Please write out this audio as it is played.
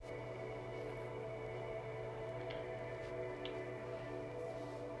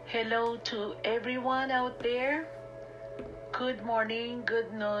Hello to everyone out there. Good morning,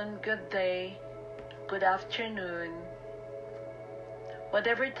 good noon, good day, good afternoon.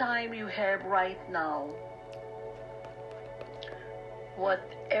 Whatever time you have right now,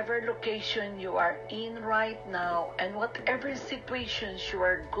 whatever location you are in right now, and whatever situations you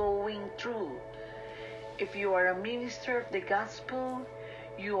are going through. If you are a minister of the gospel,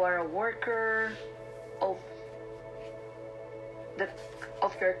 you are a worker of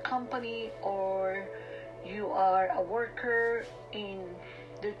your company, or you are a worker in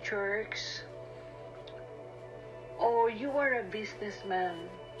the church, or you are a businessman,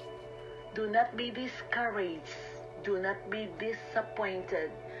 do not be discouraged, do not be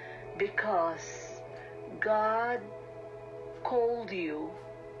disappointed, because God called you,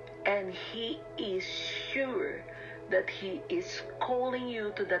 and He is sure that He is calling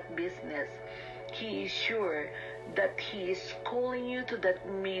you to that business. He is sure that He is calling you to that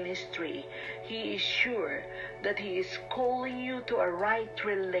ministry. He is sure that He is calling you to a right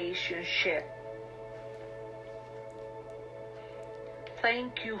relationship.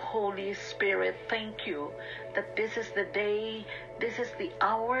 Thank you, Holy Spirit. Thank you that this is the day, this is the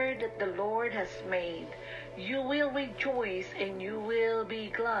hour that the Lord has made. You will rejoice and you will be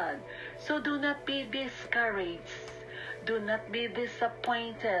glad. So do not be discouraged. Do not be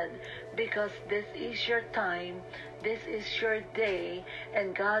disappointed, because this is your time, this is your day,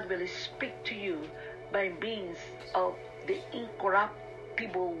 and God will speak to you by means of the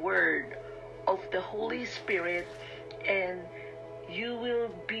incorruptible word of the Holy Spirit, and you will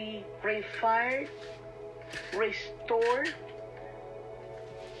be refired, restored.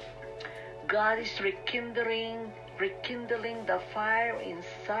 God is rekindling the fire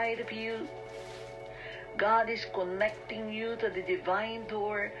inside of you. God is connecting you to the divine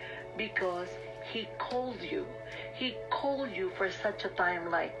door because He called you. He called you for such a time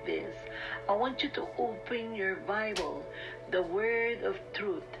like this. I want you to open your Bible, the Word of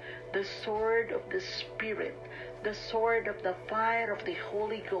Truth, the sword of the Spirit, the sword of the fire of the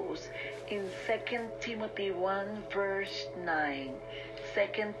Holy Ghost, in 2 Timothy 1 verse 9.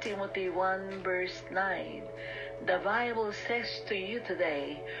 2 Timothy 1 verse 9. The Bible says to you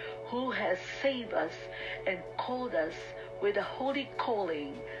today, who has saved us and called us with a holy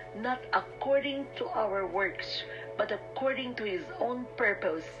calling, not according to our works, but according to His own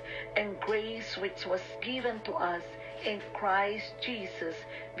purpose and grace, which was given to us in Christ Jesus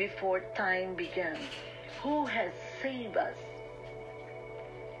before time began. Who has saved us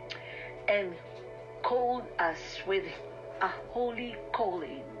and called us with a holy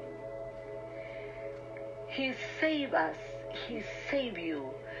calling. He saved us. He saved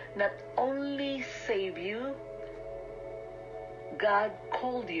you. Not only save you, God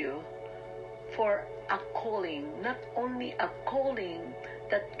called you for a calling. Not only a calling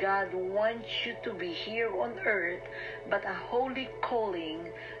that God wants you to be here on earth, but a holy calling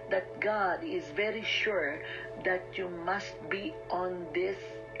that God is very sure that you must be on this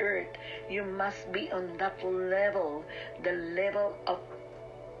earth. You must be on that level, the level of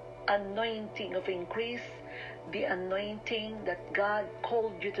anointing of increase, the anointing that God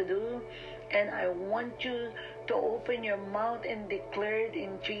called you to do. And I want you to open your mouth and declare it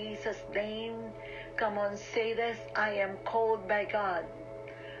in Jesus' name. Come on, say this. I am called by God.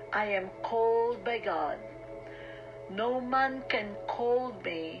 I am called by God. No man can call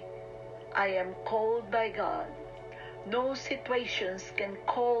me. I am called by God. No situations can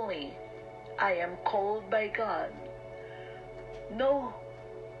call me. I am called by God. No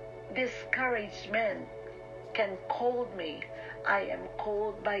discouragement can call me. I am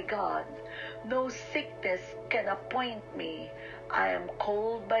called by God. No sickness can appoint me. I am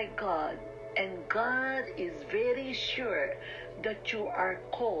called by God. And God is very sure that you are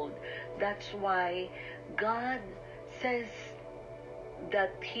called. That's why God says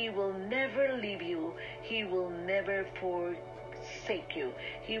that He will never leave you. He will never forsake you.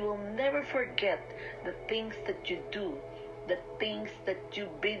 He will never forget the things that you do, the things that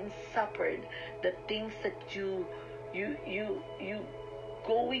you've been suffered, the things that you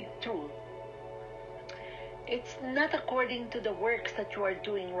going through. It's not according to the works that you are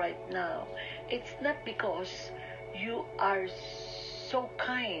doing right now. It's not because you are so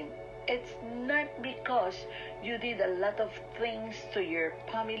kind. It's not because you did a lot of things to your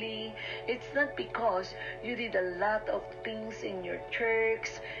family. It's not because you did a lot of things in your church.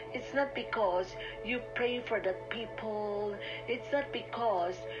 It's not because you pray for the people. It's not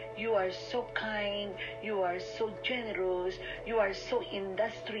because you are so kind, you are so generous, you are so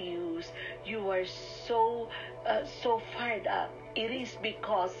industrious, you are so fired up. It is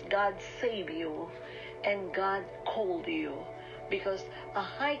because God saved you and God called you. Because a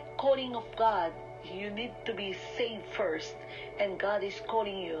high calling of God, you need to be saved first. And God is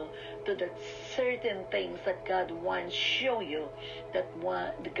calling you to the certain things that God wants to show you, that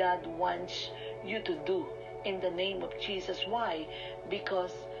God wants you to do in the name of Jesus. Why?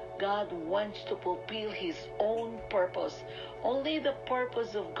 Because God wants to fulfill His own purpose. Only the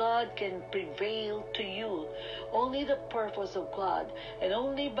purpose of God can prevail to you. Only the purpose of God, and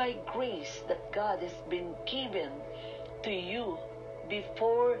only by grace that God has been given to you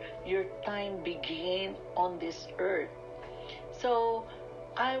before your time began on this earth. So,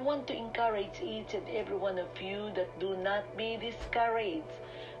 I want to encourage each and every one of you that do not be discouraged.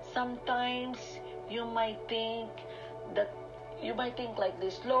 Sometimes you might think like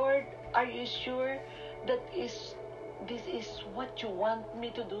this: Lord, are you sure that this is what you want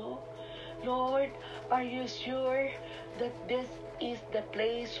me to do? Lord, are you sure that this is the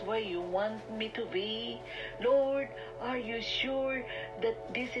place where you want me to be? Lord, are you sure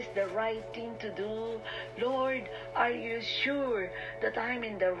that this is the right thing to do? Lord, are you sure that I'm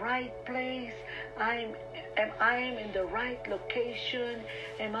in the right place? Am I in the right location?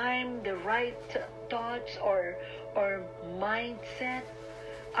 Am I in the right thoughts or mindset?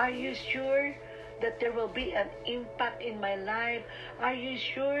 Are you sure that there will be an impact in my life? Are you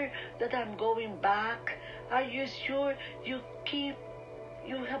sure that I'm going back? Are you sure? You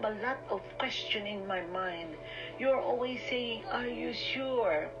have a lot of question in my mind. You're always saying, are you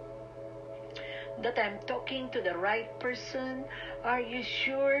sure that I'm talking to the right person? Are you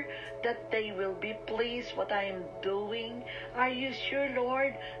sure that they will be pleased what I am doing? Are you sure,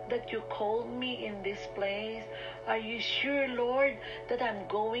 Lord, that you called me in this place? Are you sure, Lord, that I'm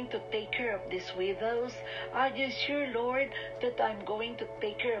going to take care of these widows? Are you sure, Lord, that I'm going to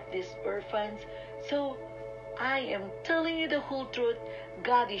take care of these orphans? So, I am telling you the whole truth.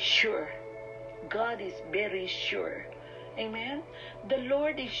 God is sure. God is very sure. Amen? The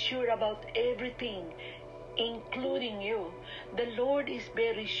Lord is sure about everything, including you. The Lord is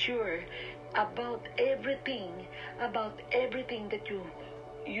very sure about everything that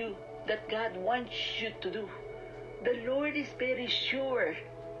God wants you to do. The Lord is very sure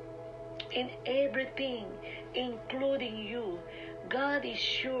in everything, including you. God is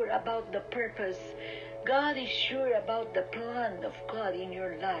sure about the purpose. God is sure about the plan of God in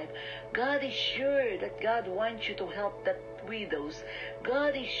your life. God is sure that God wants you to help the widows.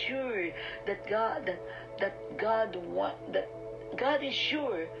 God is sure that God is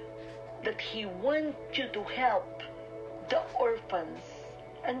sure that He wants you to help the orphans.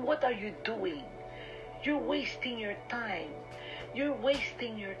 And what are you doing? You're wasting your time. You're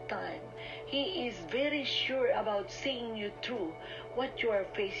wasting your time. He is very sure about seeing you through what you are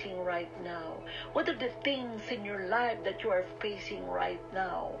facing right now. What are the things in your life that you are facing right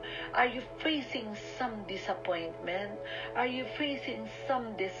now? Are you facing some disappointment? Are you facing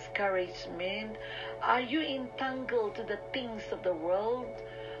some discouragement? Are you entangled to the things of the world?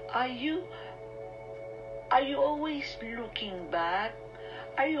 Are you always looking back?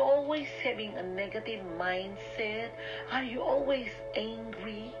 Are you always having a negative mindset? Are you always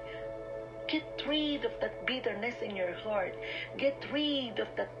angry? Get rid of that bitterness in your heart. Get rid of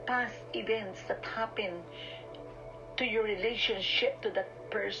that past events that happened to your relationship to that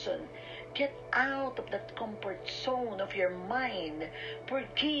person. Get out of that comfort zone of your mind.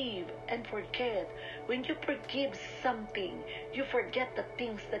 Forgive and forget. When you forgive something, you forget the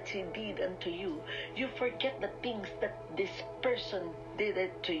things that he did unto you. You forget the things that this person did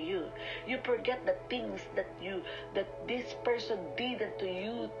it to you. You forget the things that this person did unto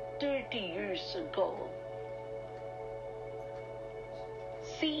you 30 years ago.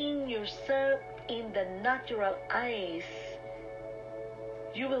 Seeing yourself in the natural eyes,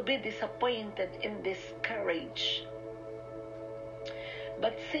 you will be disappointed and discouraged.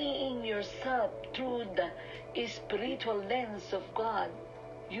 But seeing yourself through the spiritual lens of God,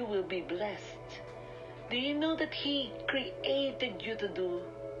 you will be blessed. Do you know that He created you to do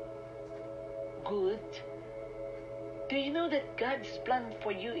good? Do you know that God's plan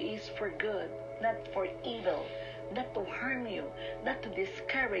for you is for good, not for evil, not to harm you, not to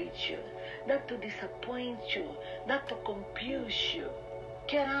discourage you, not to disappoint you, not to confuse you?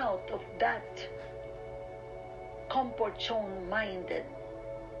 Get out of that comfort zone mindset.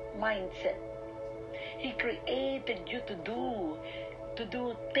 He created you to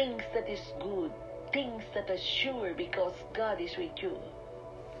do things that is good, things that are sure, because God is with you.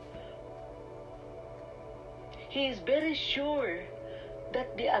 He is very sure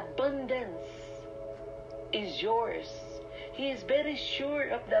that the abundance is yours. He is very sure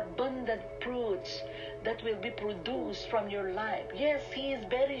of the abundant fruits that will be produced from your life. Yes, He is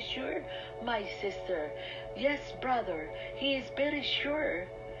very sure, my sister. Yes, brother, He is very sure.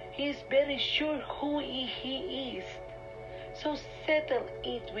 He is very sure who He is. So settle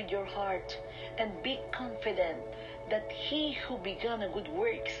it with your heart and be confident that He who began a good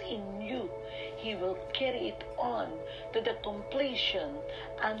works in you, He will carry it on to the completion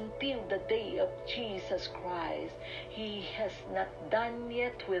until the day of Jesus Christ. He has not done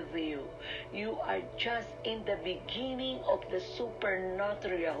yet with you. You are just in the beginning of the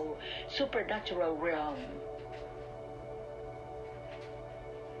supernatural realm.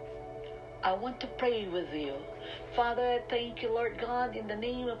 I want to pray with you. Father, I thank you, Lord God, in the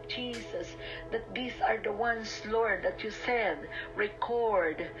name of Jesus, that these are the ones, Lord, that you said,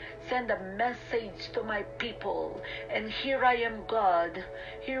 record, send a message to my people. And here I am, God.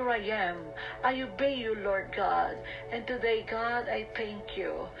 Here I am. I obey you, Lord God. And today, God, I thank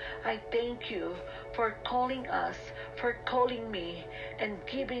you. I thank you for calling us, for calling me, and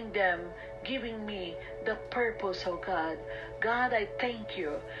giving me the purpose, oh God. God, I thank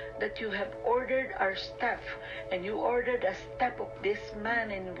you that you have ordered our step, and you ordered a step of this man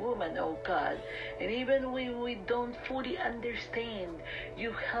and woman, oh God. And even when we don't fully understand,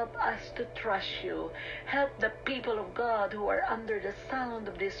 you help us to trust you. Help the people of God who are under the sound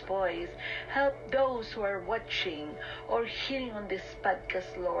of this voice. Help those who are watching or hearing on this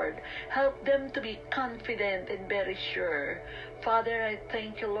podcast, Lord. Help them to be confident and very sure. Father, I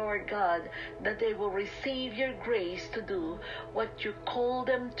thank you, Lord God, that they will receive your grace to do what you call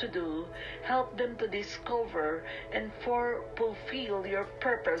them to do. Help them to discover and fulfill your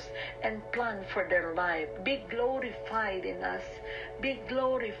purpose and plan for their life. Be glorified in us. Be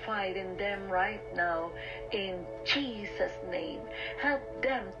glorified in them right now. In Jesus' name. Help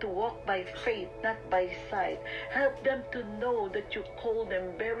them to walk by faith, not by sight. Help them to know that you call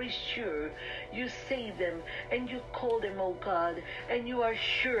them very sure. You save them and you call them, oh God, and you are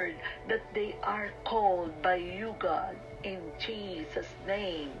sure that they are called by you, God, in Jesus'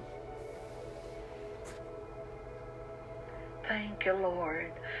 name. Thank you,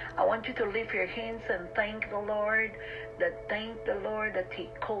 Lord. I want you to lift your hands and thank the Lord. Thank the Lord that He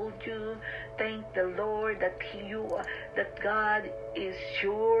called you. Thank the Lord that God is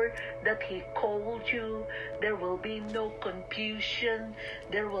sure that He called you. There will be no confusion.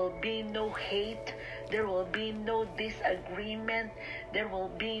 There will be no hate. There will be no disagreement. There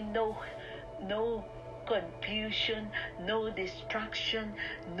will be no confusion, no distraction,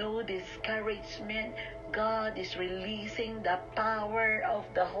 no discouragement. God is releasing the power of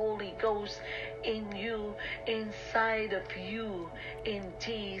the Holy Ghost in you, inside of you, in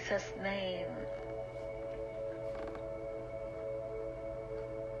Jesus' name.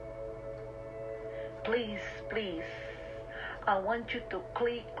 Please, I want you to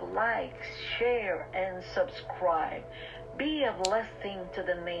click like, share, and subscribe. Be a blessing to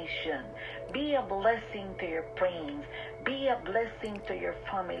the nation. Be a blessing to your friends. Be a blessing to your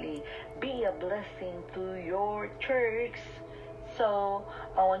family. Be a blessing to your church. So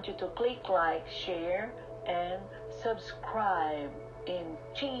I want you to click like, share, and subscribe. In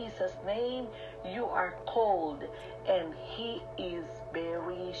Jesus' name, you are called, and He is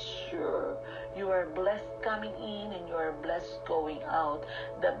very sure. You are blessed coming in, and you are blessed going out.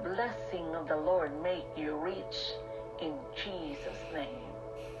 The blessing of the Lord make you rich. In Jesus' name.